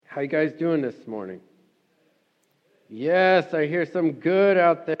How you guys doing this morning? Yes, I hear some good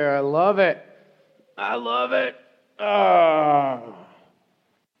out there. I love it. I love it. Ah.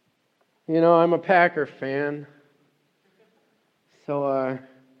 I'm a Packer fan. So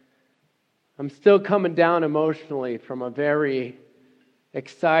I'm still coming down emotionally from a very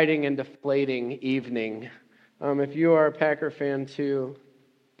exciting and deflating evening. If you are a Packer fan too,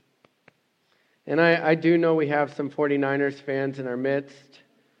 and I do know we have some 49ers fans in our midst.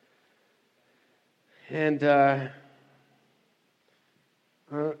 And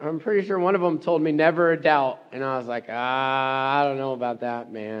I'm pretty sure one of them told me never a doubt. And I was like, I don't know about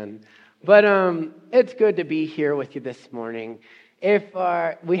that, man. But it's good to be here with you this morning. If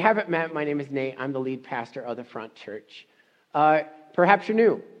we haven't met, my name is Nate. I'm the lead pastor of the Front Church. Perhaps you're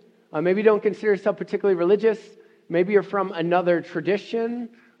new. Maybe you don't consider yourself particularly religious. Maybe you're from another tradition.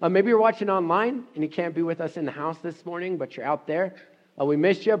 Maybe you're watching online and you can't be with us in the house this morning, but you're out there. We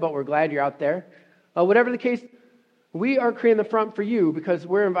missed you, but we're glad you're out there. Whatever the case, we are creating the front for you because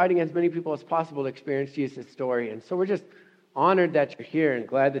we're inviting as many people as possible to experience Jesus' story. And so we're just honored that you're here and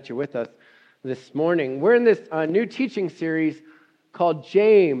glad that you're with us this morning. We're in this new teaching series called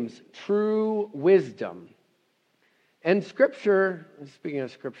James, True Wisdom. And Scripture, speaking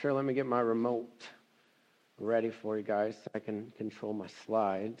of Scripture, let me get my remote ready for you guys so I can control my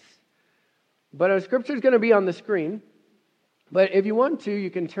slides. But Scripture is going to be on the screen. But if you want to, you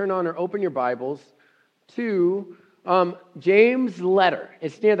can turn on or open your Bibles to James' letter.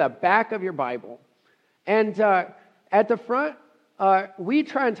 It's near the back of your Bible. And at the front, we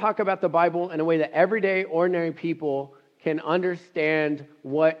try and talk about the Bible in a way that everyday, ordinary people can understand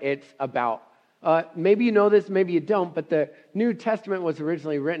what it's about. Maybe you know this, maybe you don't, but the New Testament was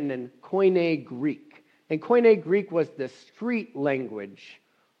originally written in Koine Greek. And Koine Greek was the street language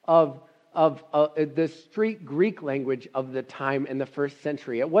of the street Greek language of the time in the first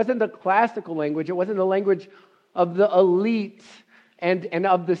century. It wasn't the classical language. It wasn't the language of the elite and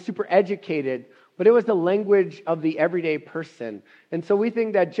of the super educated, but it was the language of the everyday person. And so we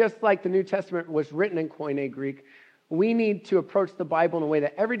think that just like the New Testament was written in Koine Greek, we need to approach the Bible in a way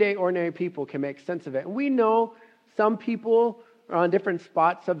that everyday, ordinary people can make sense of it. And we know some people are on different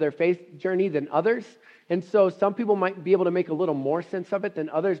spots of their faith journey than others. And so some people might be able to make a little more sense of it than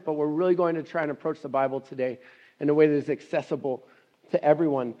others, but we're really going to try and approach the Bible today in a way that is accessible to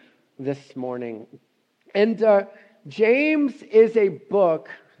everyone this morning. And James is a book,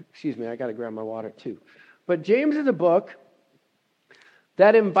 I got to grab my water too. But James is a book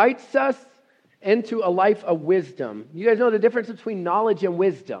that invites us into a life of wisdom. You guys know the difference between knowledge and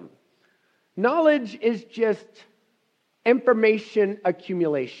wisdom. Knowledge is just information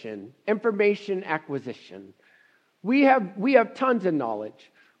accumulation, information acquisition. We have tons of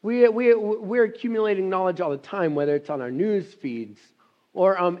knowledge. We're accumulating knowledge all the time, whether it's on our news feeds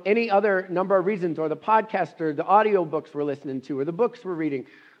or any other number of reasons, or the podcast or the audio books we're listening to or the books we're reading.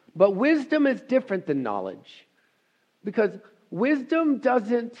 But wisdom is different than knowledge because wisdom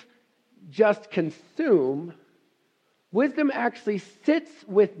doesn't just consume. Wisdom actually sits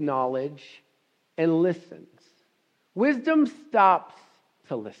with knowledge and listens. Wisdom stops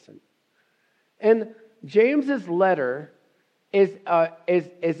to listen. And James's letter is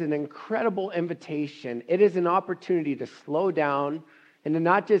an incredible invitation. It is an opportunity to slow down and to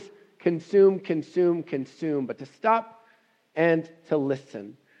not just consume, but to stop and to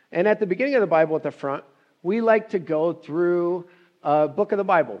listen. And at the beginning of the Bible at the front, we like to go through a book of the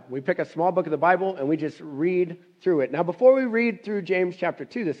Bible. We pick a small book of the Bible and we just read through it. Now, before we read through James chapter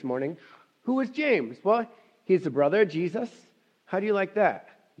 2 this morning, who is James? Well, he's the brother of Jesus. How do you like that?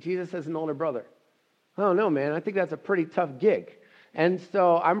 Jesus is an older brother. I don't know, man. I think that's a pretty tough gig. And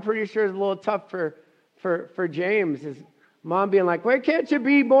so I'm pretty sure it's a little tough for James. His mom being like, why can't you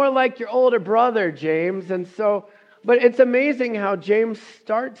be more like your older brother, James? And so, but it's amazing how James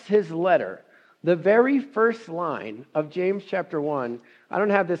starts his letter. The very first line of James chapter 1, I don't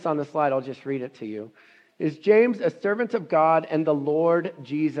have this on the slide, I'll just read it to you, is James, a servant of God and the Lord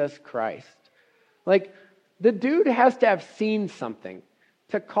Jesus Christ. Like, the dude has to have seen something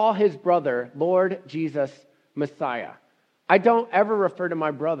to call his brother Lord Jesus Messiah. I don't ever refer to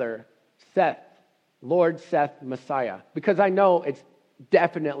my brother Seth, Lord Seth Messiah, because I know it's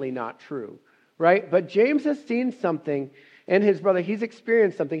definitely not true, right? But James has seen something in his brother. He's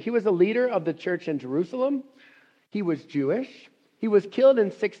experienced something. He was a leader of the church in Jerusalem. He was Jewish. He was killed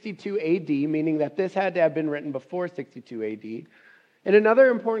in 62 AD, meaning that this had to have been written before 62 AD. And another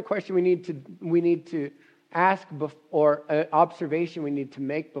important question we need to ask, or an observation we need to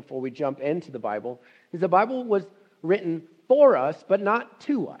make before we jump into the Bible, is the Bible was written for us, but not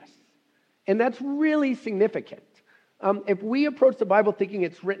to us. And that's really significant. if we approach the Bible thinking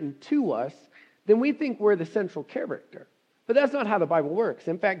it's written to us, then we think we're the central character. But that's not how the Bible works.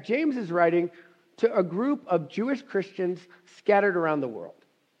 In fact, James is writing to a group of Jewish Christians scattered around the world.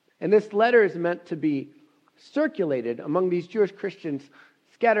 And this letter is meant to be circulated among these Jewish Christians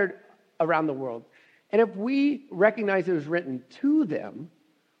scattered around the world. And if we recognize it was written to them,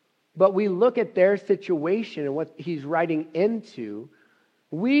 but we look at their situation and what he's writing into,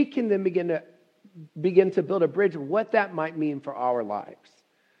 we can then begin to build a bridge of what that might mean for our lives.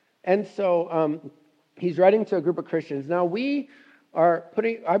 And so he's writing to a group of Christians. Now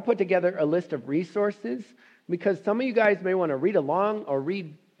I put together a list of resources because some of you guys may want to read along or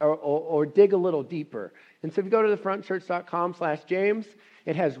read or dig a little deeper. And so if you go to thefrontchurch.com/James,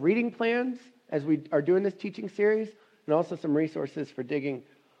 it has reading plans as we are doing this teaching series, and also some resources for digging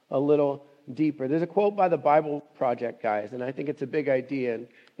a little deeper. There's a quote by the Bible Project guys, and I think it's a big idea and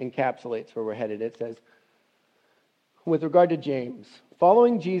encapsulates where we're headed. It says, with regard to James,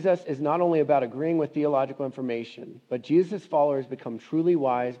 following Jesus is not only about agreeing with theological information, but Jesus' followers become truly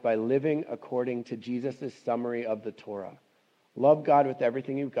wise by living according to Jesus' summary of the Torah. Love God with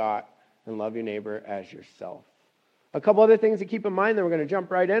everything you've got and love your neighbor as yourself. A couple other things to keep in mind, then we're going to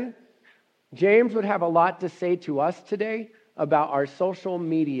jump right in. James would have a lot to say to us today about our social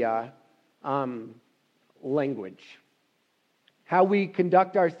media language, how we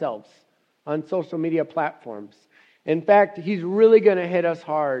conduct ourselves on social media platforms. In fact, he's really going to hit us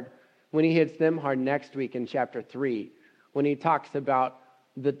hard when he hits them hard next week in chapter 3, when he talks about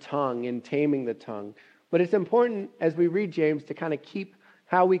the tongue and taming the tongue. But it's important as we read James to kind of keep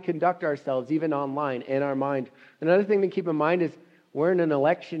how we conduct ourselves, even online, in our mind. Another thing to keep in mind is we're in an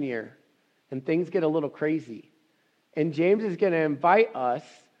election year, and things get a little crazy. And James is going to invite us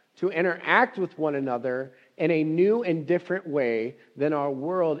to interact with one another in a new and different way than our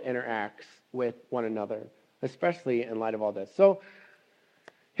world interacts with one another, especially in light of all this. So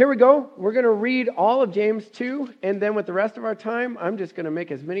here we go. We're going to read all of James 2, and then with the rest of our time, I'm just going to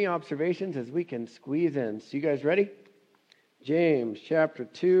make as many observations as we can squeeze in. So you guys ready? James chapter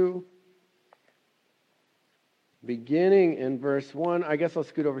 2, beginning in verse 1. I guess I'll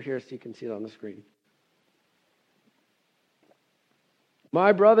scoot over here so you can see it on the screen.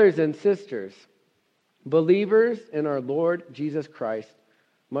 My brothers and sisters, believers in our Lord Jesus Christ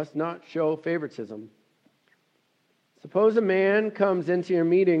must not show favoritism. Suppose a man comes into your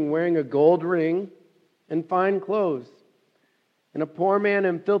meeting wearing a gold ring and fine clothes, and a poor man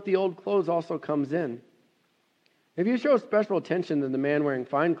in filthy old clothes also comes in. If you show special attention to the man wearing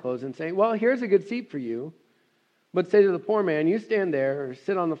fine clothes and say, well, here's a good seat for you, but say to the poor man, you stand there or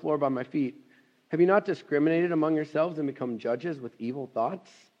sit on the floor by my feet, have you not discriminated among yourselves and become judges with evil thoughts?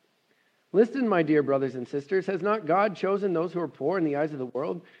 Listen, my dear brothers and sisters, has not God chosen those who are poor in the eyes of the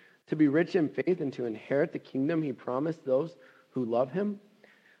world to be rich in faith and to inherit the kingdom he promised those who love him?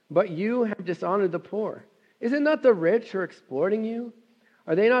 But you have dishonored the poor. Is it not the rich who are exploiting you?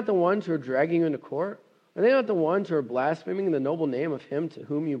 Are they not the ones who are dragging you into court? Are they not the ones who are blaspheming the noble name of him to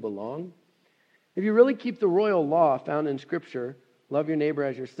whom you belong? If you really keep the royal law found in Scripture, love your neighbor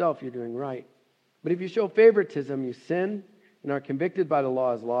as yourself, you're doing right. But if you show favoritism, you sin and are convicted by the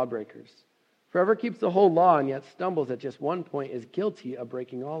law as lawbreakers. Whoever keeps the whole law and yet stumbles at just one point is guilty of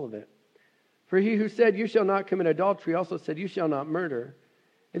breaking all of it. For he who said, you shall not commit adultery, also said, you shall not murder.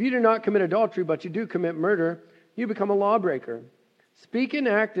 If you do not commit adultery, but you do commit murder, you become a lawbreaker. Speak and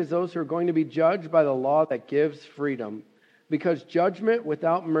act as those who are going to be judged by the law that gives freedom, because judgment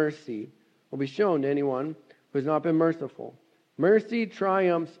without mercy will be shown to anyone who has not been merciful. Mercy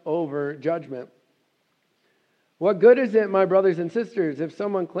triumphs over judgment. What good is it, my brothers and sisters, if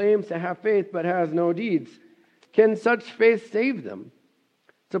someone claims to have faith but has no deeds? Can such faith save them?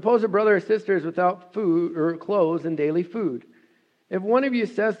 Suppose a brother or sister is without food or clothes and daily food. If one of you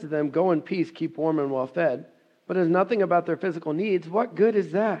says to them, go in peace, keep warm and well fed, but has nothing about their physical needs, what good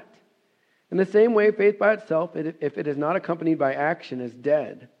is that? In the same way, faith by itself, if it is not accompanied by action, is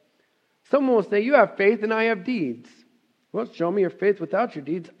dead. Someone will say, you have faith and I have deeds. Well, show me your faith without your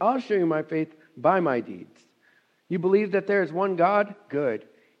deeds. I'll show you my faith by my deeds. You believe that there is one God? Good.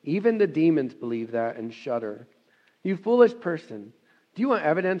 Even the demons believe that and shudder. You foolish person, do you want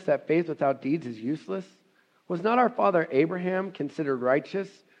evidence that faith without deeds is useless? Was not our father Abraham considered righteous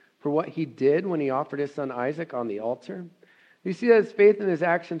for what he did when he offered his son Isaac on the altar? You see that his faith and his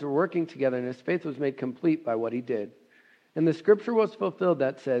actions were working together, and his faith was made complete by what he did. And the scripture was fulfilled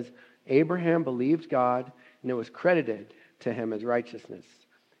that says, Abraham believed God, and it was credited to him as righteousness.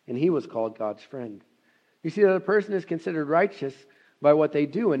 And he was called God's friend. You see that a person is considered righteous by what they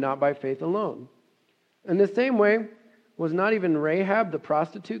do and not by faith alone. In the same way, was not even Rahab the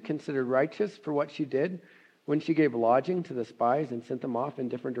prostitute considered righteous for what she did when she gave lodging to the spies and sent them off in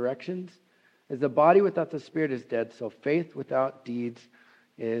different directions? As the body without the spirit is dead, so faith without deeds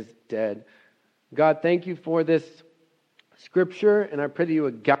is dead. God, thank you for this scripture, and I pray that you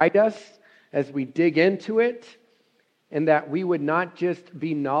would guide us as we dig into it, and that we would not just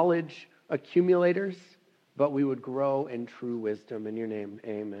be knowledge accumulators, but we would grow in true wisdom. In your name,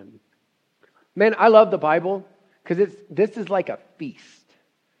 amen. Man, I love the Bible because this is like a feast.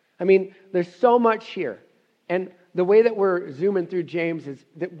 I mean, there's so much here. And the way that we're zooming through James is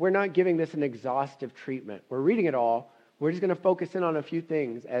that we're not giving this an exhaustive treatment. We're reading it all. We're just going to focus in on a few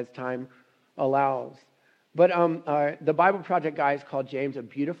things as time allows. But the Bible Project guys called James a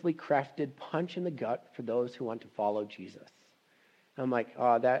beautifully crafted punch in the gut for those who want to follow Jesus. And I'm like,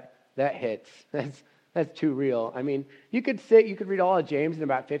 oh, that hits. That's too real. I mean, you could read all of James in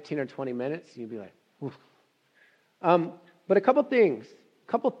about 15 or 20 minutes, and you'd be like, oof. But a couple themes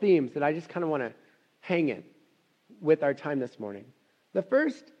that I just kind of want to hang in with our time this morning. The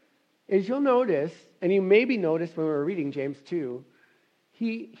first is you'll notice, and you maybe noticed when we were reading James 2,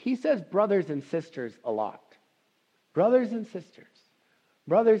 he says brothers and sisters a lot. Brothers and sisters.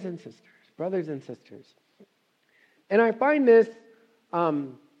 Brothers and sisters. Brothers and sisters. And I find this,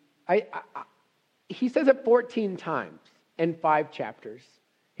 he says it 14 times in 5 chapters.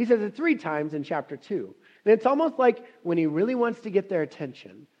 He says it 3 times in chapter 2. And it's almost like when he really wants to get their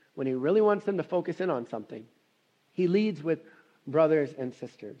attention, when he really wants them to focus in on something, he leads with brothers and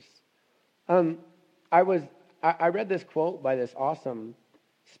sisters. I read this quote by this awesome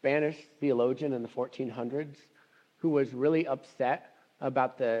Spanish theologian in the 1400s who was really upset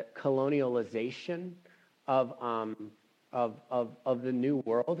about the colonialization of the New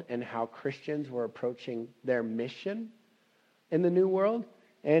World and how Christians were approaching their mission in the New World.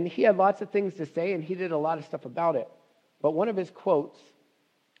 And he had lots of things to say, and he did a lot of stuff about it. But one of his quotes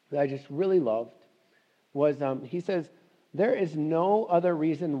that I just really loved was, he says, "There is no other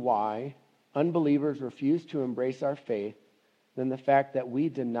reason why unbelievers refuse to embrace our faith than the fact that we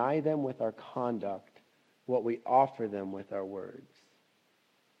deny them with our conduct what we offer them with our words."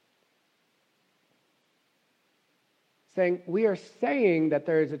 Saying, we are saying that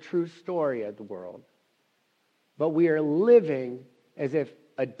there is a true story of the world, but we are living as if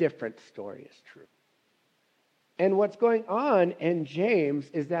a different story is true. And what's going on in James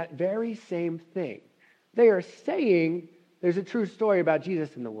is that very same thing. They are saying there's a true story about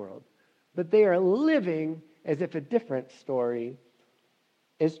Jesus in the world, but they are living as if a different story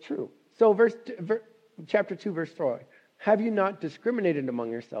is true. So chapter 2, verse 4, "Have you not discriminated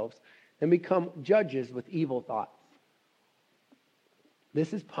among yourselves and become judges with evil thoughts?"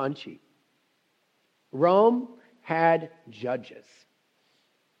 This is punchy. Rome had judges.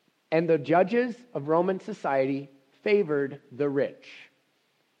 And the judges of Roman society favored the rich.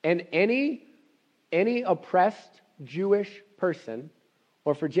 And any oppressed Jewish person,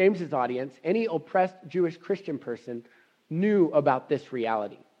 or for James's audience, any oppressed Jewish Christian person knew about this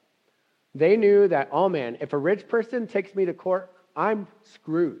reality. They knew that, oh man, if a rich person takes me to court, I'm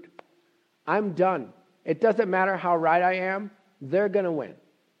screwed. I'm done. It doesn't matter how right I am, they're going to win.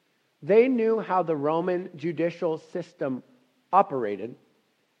 They knew how the Roman judicial system operated,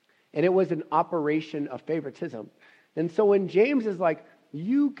 and it was an operation of favoritism. And so when James is like,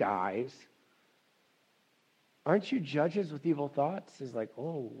 you guys, aren't you judges with evil thoughts? It's like,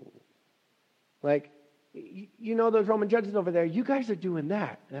 oh. Like, you know those Roman judges over there, you guys are doing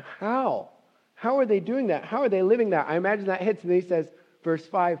that. How? How are they doing that? How are they living that? I imagine that hits, and he says, verse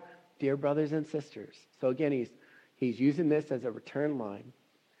 5, "Dear brothers and sisters." So again, he's using this as a return line.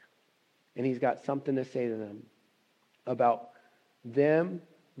 And he's got something to say to them about them.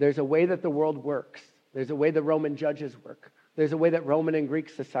 There's a way that the world works. There's a way the Roman judges work. There's a way that Roman and Greek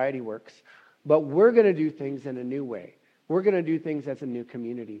society works. But we're going to do things in a new way. We're going to do things as a new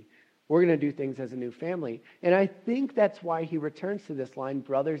community. We're going to do things as a new family. And I think that's why he returns to this line,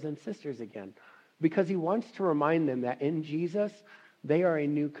 brothers and sisters, again. Because he wants to remind them that in Jesus, they are a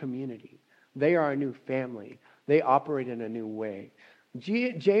new community. They are a new family. They operate in a new way.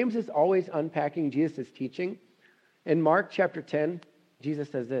 James is always unpacking Jesus' teaching. In Mark chapter 10, Jesus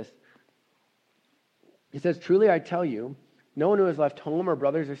says this. He says, "Truly I tell you, no one who has left home or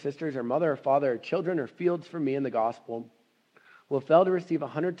brothers or sisters or mother or father or children or fields for me in the gospel will fail to receive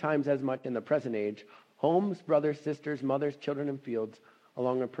 100 times as much in the present age, homes, brothers, sisters, mothers, children, and fields,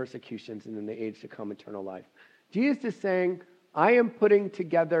 along with persecutions, and in the age to come, eternal life." Jesus is saying, I am putting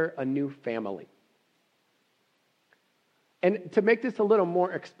together a new family. And to make this a little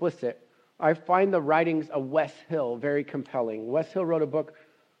more explicit, I find the writings of Wes Hill very compelling. Wes Hill wrote a book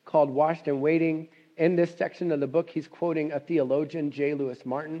called Washed and Waiting. In this section of the book, he's quoting a theologian, J. Lewis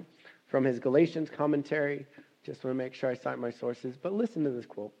Martin, from his Galatians commentary. Just want to make sure I cite my sources. But listen to this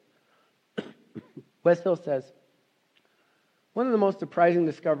quote. Westhill says, "One of the most surprising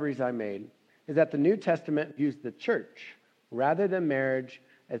discoveries I made is that the New Testament views the church, rather than marriage,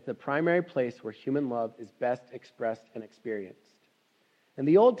 as the primary place where human love is best expressed and experienced. In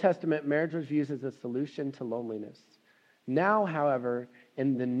the Old Testament, marriage was used as a solution to loneliness. Now, however,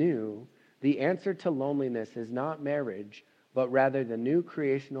 in the New, the answer to loneliness is not marriage, but rather the new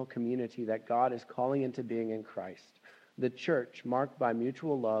creational community that God is calling into being in Christ, the church marked by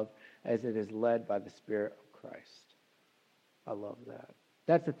mutual love as it is led by the Spirit of Christ." I love that.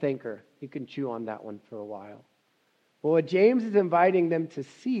 That's a thinker. You can chew on that one for a while. But what James is inviting them to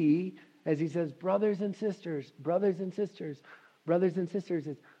see, as he says, brothers and sisters,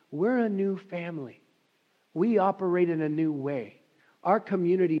 is we're a new family. We operate in a new way. Our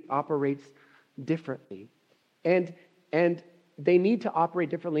community operates differently. And they need to operate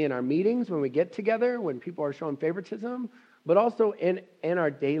differently in our meetings when we get together, when people are showing favoritism, but also in our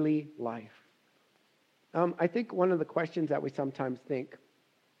daily life. I think one of the questions that we sometimes think,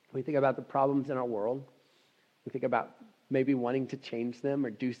 we think about the problems in our world, we think about maybe wanting to change them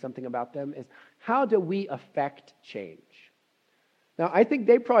or do something about them, is how do we affect change? Now, I think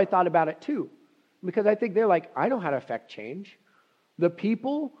they probably thought about it too, because I think they're like, I know how to affect change. The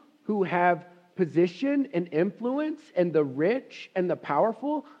people who have position and influence and the rich and the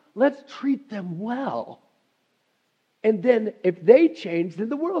powerful, let's treat them well. And then if they change, then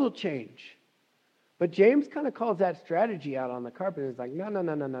the world will change. But James kind of calls that strategy out on the carpet. It's like, no.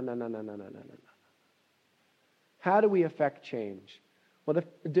 How do we affect change? Well,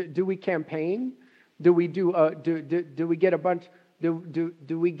 do we campaign? Do we do we get a bunch?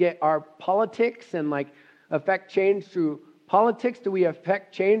 Do we get our politics and like affect change through politics? Do we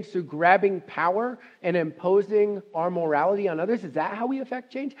affect change through grabbing power and imposing our morality on others? Is that how we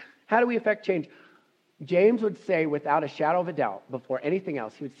affect change? How do we affect change? James would say, without a shadow of a doubt, before anything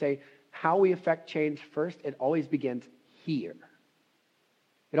else, he would say, how we affect change first, it always begins here.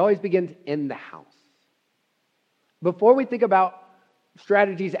 It always begins in the house. Before we think about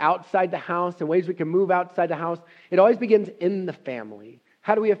strategies outside the house and ways we can move outside the house, it always begins in the family.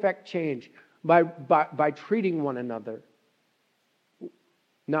 How do we affect change? By treating one another,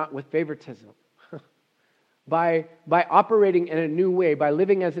 not with favoritism. By operating in a new way, by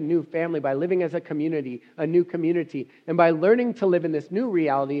living as a new family, by living as a new community, and by learning to live in this new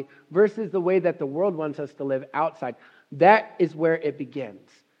reality versus the way that the world wants us to live outside. That is where it begins.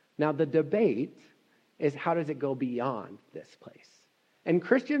 Now, the debate is, how does it go beyond this place? And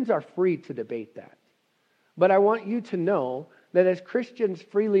Christians are free to debate that. But I want you to know that as Christians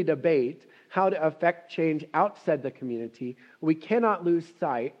freely debate how to affect change outside the community, we cannot lose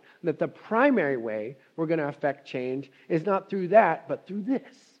sight that the primary way we're going to affect change is not through that, but through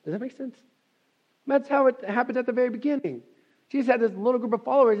this. Does that make sense? That's how it happened at the very beginning. Jesus had this little group of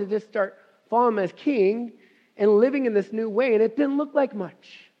followers that just start following him as king and living in this new way, and it didn't look like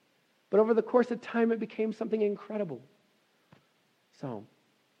much. But over the course of time, it became something incredible.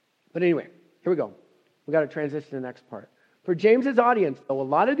 But anyway, here we go. We've got to transition to the next part. For James's audience, though, a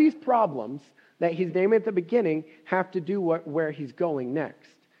lot of these problems that he's naming at the beginning have to do where he's going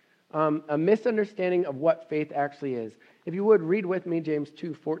next. A misunderstanding of what faith actually is. If you would, read with me James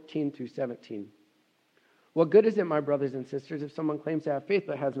 2:14 through 17. "What good is it, my brothers and sisters, if someone claims to have faith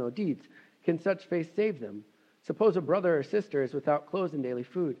but has no deeds? Can such faith save them? Suppose a brother or sister is without clothes and daily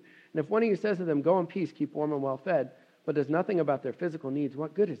food. And if one of you says to them, 'Go in peace, keep warm and well fed,' but does nothing about their physical needs,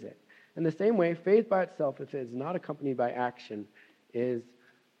 what good is it? In the same way, faith by itself, if it is not accompanied by action, is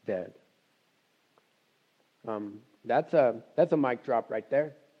dead." That's a mic drop right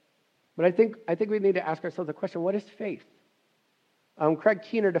there. But I think we need to ask ourselves the question, what is faith? Craig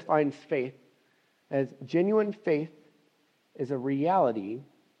Keener defines faith as genuine faith is a reality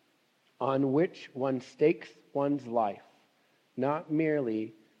on which one stakes one's life, not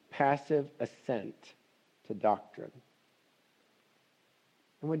merely passive assent to doctrine.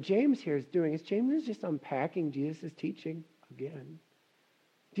 And what James here is doing is James is just unpacking Jesus' teaching again.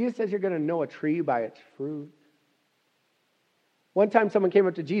 Jesus says you're going to know a tree by its fruit. One time someone came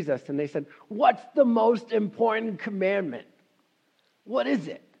up to Jesus and they said, "What's the most important commandment? What is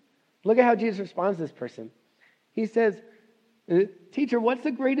it?" Look at how Jesus responds to this person. He says, "Teacher, what's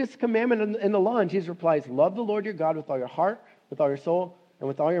the greatest commandment in the law?" And Jesus replies, "Love the Lord your God with all your heart, with all your soul, and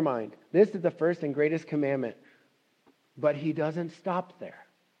with all your mind. This is the first and greatest commandment." But he doesn't stop there.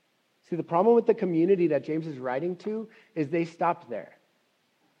 See, the problem with the community that James is writing to is they stop there.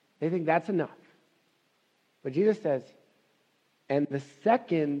 They think that's enough. But Jesus says, and the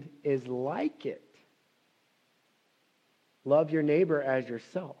second is like it. Love your neighbor as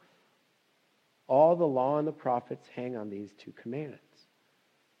yourself. All the law and the prophets hang on these two commands.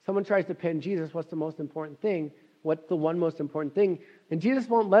 Someone tries to pin Jesus, what's the most important thing? What's the one most important thing? And Jesus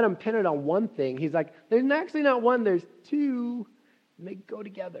won't let them pin it on one thing. He's like, there's actually not one, there's two, and they go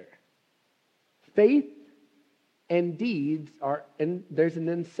together. Faith and deeds and there's an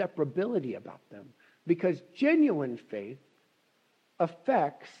inseparability about them, because genuine faith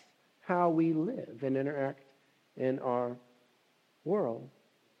affects how we live and interact in our world.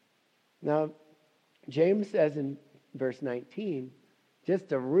 Now, James says in verse 19, just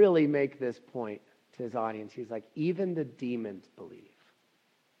to really make this point to his audience, he's like, even the demons believe.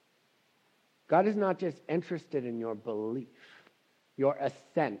 God is not just interested in your belief, your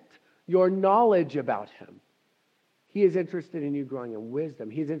assent, your knowledge about him. He is interested in you growing in wisdom.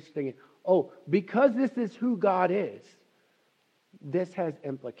 He's interested in, because this is who God is, this has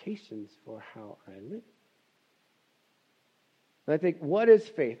implications for how I live. And I think, what is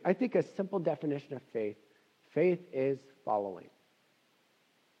faith? I think a simple definition of faith is following.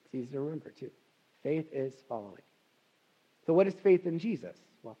 It's easy to remember, too. Faith is following. So what is faith in Jesus?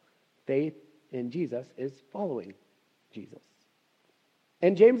 Well, faith in Jesus is following Jesus.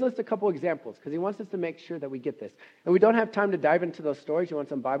 And James lists a couple examples because he wants us to make sure that we get this. And we don't have time to dive into those stories. You want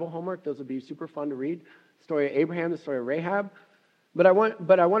some Bible homework? Those would be super fun to read. The story of Abraham, the story of Rahab. But I want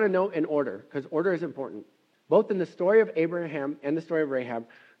to note in order, because order is important. Both in the story of Abraham and the story of Rahab,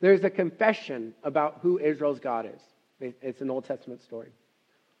 there's a confession about who Israel's God is. It's an Old Testament story,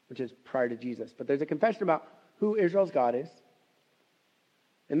 which is prior to Jesus. But there's a confession about who Israel's God is.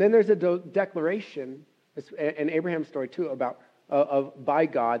 And then there's a declaration in Abraham's story too about by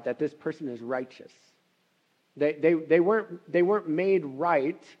God that this person is righteous. They weren't made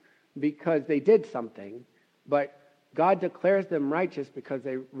right because they did something, but God declares them righteous because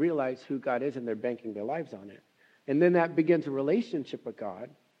they realize who God is and they're banking their lives on it. And then that begins a relationship with God.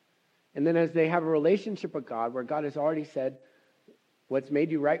 And then as they have a relationship with God where God has already said, what's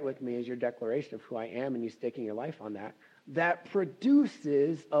made you right with me is your declaration of who I am, and you staking your life on that, that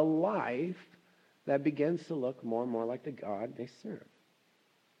produces a life that begins to look more and more like the God they serve.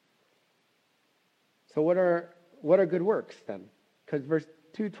 So what are good works then? Because verse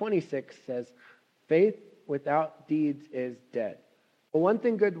 2:26 says, faith without deeds is dead. Well, one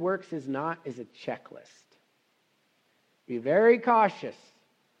thing good works is not is a checklist. Be very cautious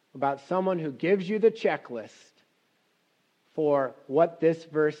about someone who gives you the checklist for what this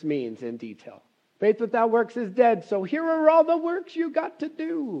verse means in detail. Faith without works is dead, so here are all the works you got to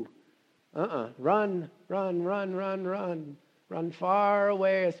do. Run. Run far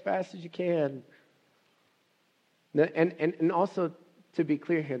away as fast as you can. And also, to be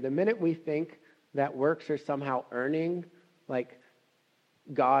clear here, the minute we think that works are somehow earning like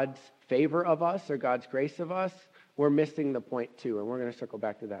God's favor of us or God's grace of us, we're missing the point too, and we're going to circle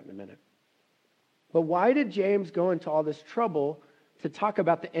back to that in a minute. But why did James go into all this trouble to talk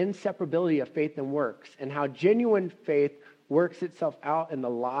about the inseparability of faith and works and how genuine faith works itself out in the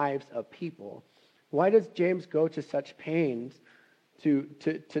lives of people? Why does James go to such pains to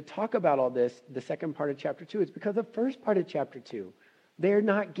talk about all this, the second part of chapter 2? It's because the first part of chapter 2, they're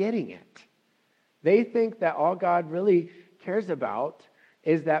not getting it. They think that all God really cares about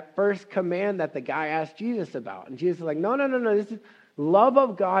is that first command that the guy asked Jesus about. And Jesus is like, no. This is love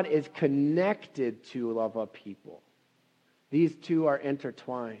of God is connected to love of people. These two are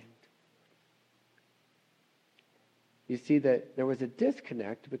intertwined. You see that there was a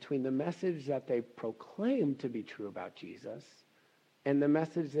disconnect between the message that they proclaimed to be true about Jesus and the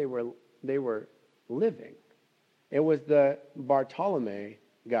message they were living. It was the Bartholomew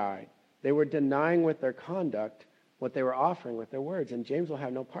guy. They were denying with their conduct what they were offering with their words, and James will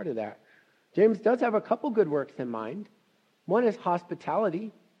have no part of that. James does have a couple good works in mind. One is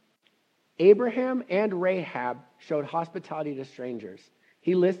hospitality. Abraham and Rahab showed hospitality to strangers.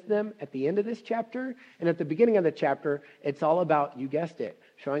 He lists them at the end of this chapter, and at the beginning of the chapter, it's all about, you guessed it,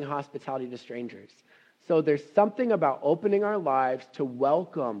 showing hospitality to strangers. So there's something about opening our lives to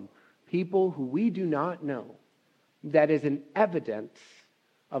welcome people who we do not know that is an evidence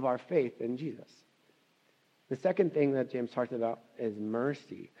of our faith in Jesus. The second thing that James talked about is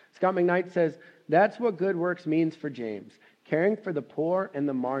mercy. Scott McKnight says, that's what good works means for James, caring for the poor and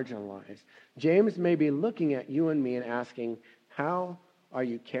the marginalized. James may be looking at you and me and asking, how are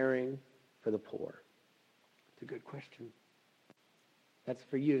you caring for the poor? It's a good question. That's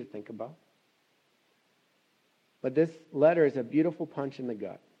for you to think about. But this letter is a beautiful punch in the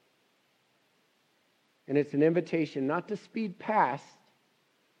gut. And it's an invitation not to speed past,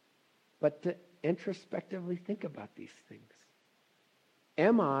 but to introspectively think about these things.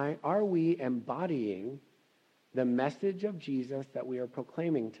 Are we embodying the message of Jesus that we are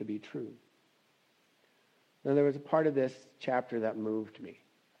proclaiming to be true? Now, there was a part of this chapter that moved me,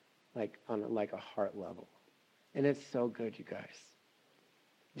 like on a heart level. And it's so good, you guys.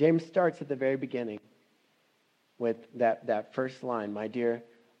 James starts at the very beginning with that first line, my dear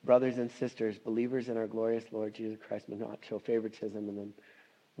brothers and sisters, believers in our glorious Lord Jesus Christ, must not show favoritism. And then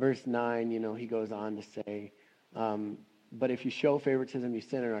verse 9, he goes on to say, but if you show favoritism, you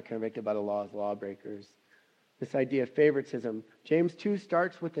sin and are convicted by the law as lawbreakers. This idea of favoritism, James 2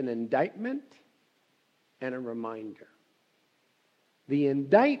 starts with an indictment and a reminder. The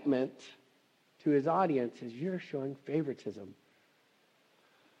indictment to his audience is you're showing favoritism.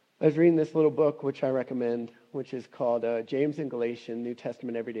 I was reading this little book, which I recommend, which is called James and Galatians, New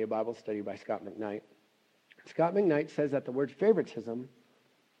Testament Everyday Bible Study by Scott McKnight. Scott McKnight says that the word favoritism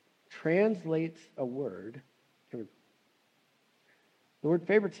translates a word. The word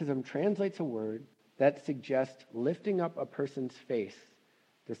favoritism translates a word that suggests lifting up a person's face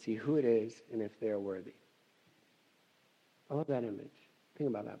to see who it is and if they are worthy. I love that image. Think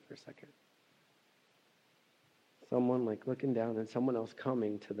about that for a second. Someone like looking down and someone else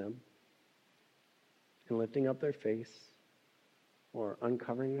coming to them and lifting up their face or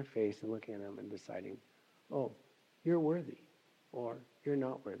uncovering their face and looking at them and deciding, oh, you're worthy or you're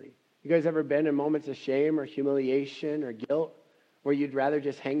not worthy. You guys ever been in moments of shame or humiliation or guilt where you'd rather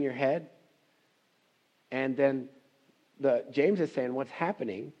just hang your head? And then James is saying what's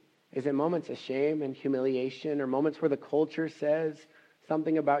happening is in moments of shame and humiliation or moments where the culture says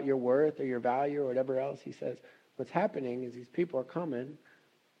something about your worth or your value or whatever else, he says, what's happening is these people are coming,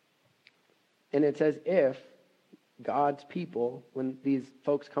 and it's as if God's people, when these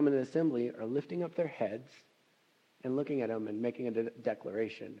folks come into the assembly, are lifting up their heads and looking at them and making a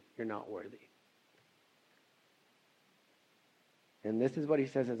declaration, you're not worthy. And this is what he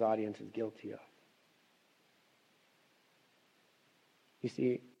says his audience is guilty of. You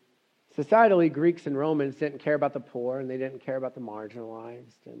see, societally, Greeks and Romans didn't care about the poor, and they didn't care about the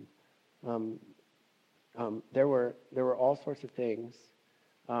marginalized, and there were all sorts of things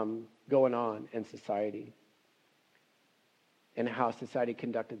going on in society and how society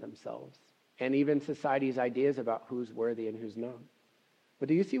conducted themselves, and even society's ideas about who's worthy and who's not. But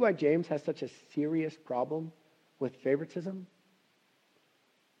do you see why James has such a serious problem with favoritism?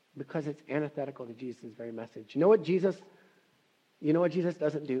 Because it's antithetical to Jesus' very message. You know what Jesus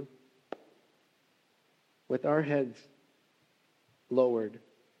doesn't do? With our heads lowered,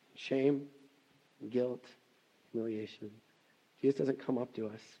 shame, guilt, humiliation, Jesus doesn't come up to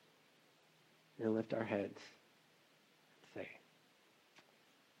us and lift our heads and say,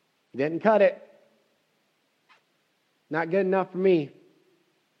 you didn't cut it. Not good enough for me.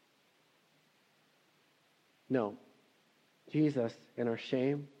 No. Jesus, in our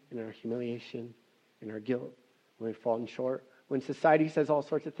shame, in our humiliation, in our guilt, when we've fallen short, when society says all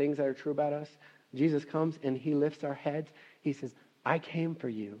sorts of things that are true about us, Jesus comes and he lifts our heads. He says, I came for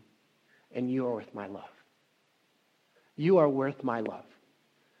you, and you are worth my love. You are worth my love.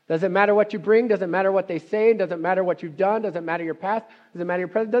 Doesn't matter what you bring, doesn't matter what they say, doesn't matter what you've done, doesn't matter your past, doesn't matter your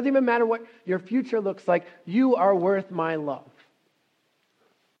present, doesn't even matter what your future looks like. You are worth my love.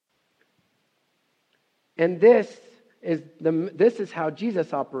 And this is how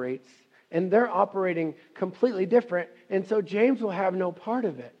Jesus operates, and they're operating completely different, and so James will have no part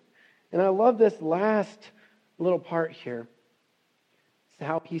of it. And I love this last little part here. It's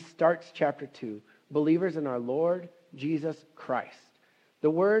how he starts chapter 2. Believers in our Lord Jesus Christ. The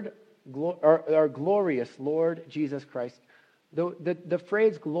word, our glorious Lord Jesus Christ. The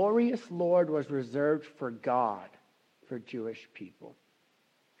phrase glorious Lord was reserved for God, for Jewish people.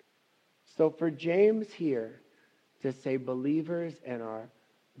 So for James here to say believers in our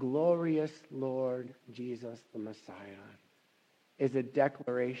glorious Lord Jesus the Messiah is a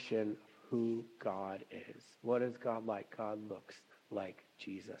declaration of who God is. What is God like? God looks like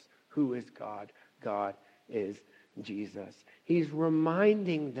Jesus. Who is God? God is Jesus. He's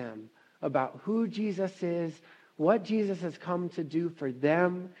reminding them about who Jesus is, what Jesus has come to do for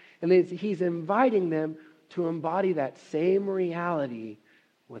them, and he's inviting them to embody that same reality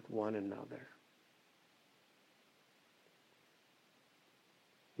with one another.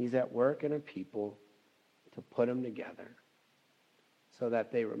 He's at work in a people to put them together so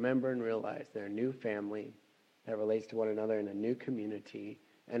that they remember and realize they're a new family that relates to one another in a new community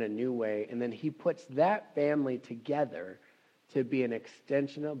and a new way. And then he puts that family together to be an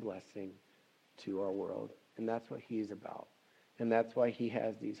extension of blessing to our world. And that's what he's about. And that's why he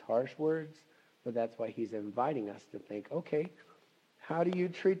has these harsh words, but that's why he's inviting us to think, okay, how do you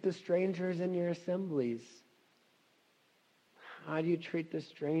treat the strangers in your assemblies? How do you treat the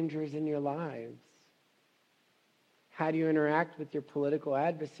strangers in your lives? How do you interact with your political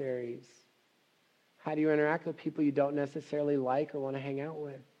adversaries? How do you interact with people you don't necessarily like or want to hang out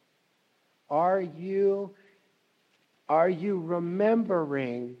with? Are you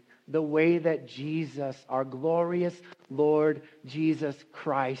remembering the way that Jesus, our glorious Lord Jesus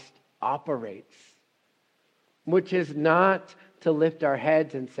Christ, operates? Which is not to lift our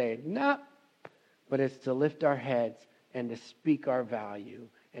heads and say, no, but it's to lift our heads and to speak our value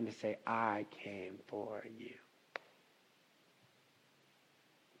and to say, I came for you.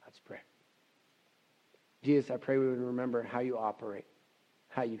 Let's pray. Jesus, I pray we would remember how you operate,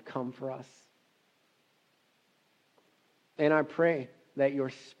 how you come for us. And I pray that your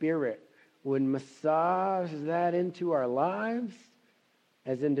Spirit would massage that into our lives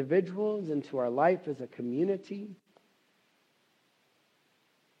as individuals, into our life as a community.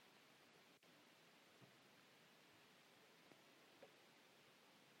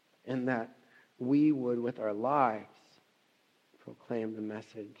 And that we would, with our lives, proclaim the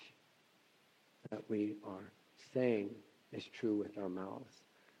message that we are saying is true with our mouths.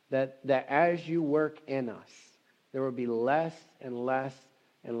 That as you work in us, there will be less and less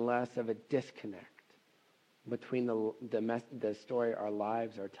and less of a disconnect between the story our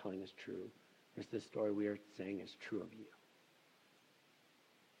lives are telling is true versus the story we are saying is true of you.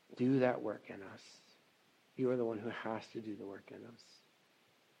 Do that work in us. You are the one who has to do the work in us.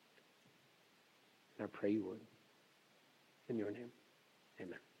 And I pray you would. In your name,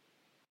 amen.